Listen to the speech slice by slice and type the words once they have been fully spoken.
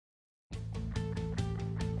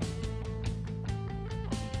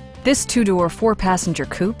This two-door, four-passenger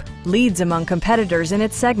coupe leads among competitors in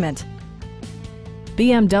its segment.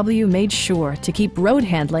 BMW made sure to keep road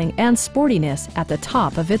handling and sportiness at the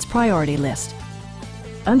top of its priority list.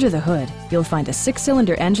 Under the hood, you'll find a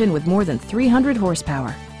six-cylinder engine with more than 300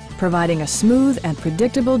 horsepower, providing a smooth and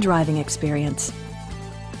predictable driving experience.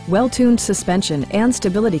 Well-tuned suspension and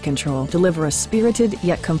stability control deliver a spirited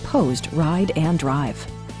yet composed ride and drive.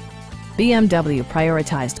 BMW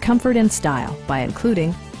prioritized comfort and style by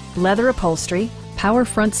including leather upholstery, power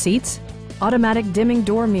front seats, automatic dimming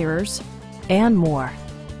door mirrors, and more.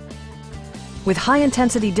 With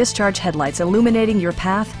high-intensity discharge headlights illuminating your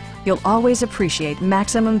path, you'll always appreciate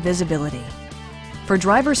maximum visibility. For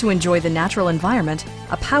drivers who enjoy the natural environment,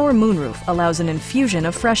 a power moonroof allows an infusion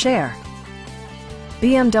of fresh air.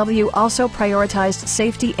 BMW also prioritized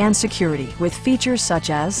safety and security with features such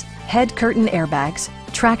as head curtain airbags,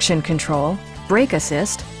 traction control, brake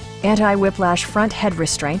assist, anti-whiplash front head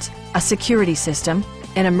restraints, a security system,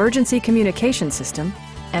 an emergency communication system,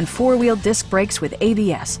 and four-wheel disc brakes with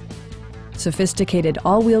ABS. Sophisticated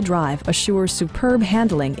all-wheel drive assures superb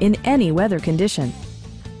handling in any weather condition.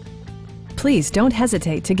 Please don't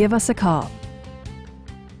hesitate to give us a call.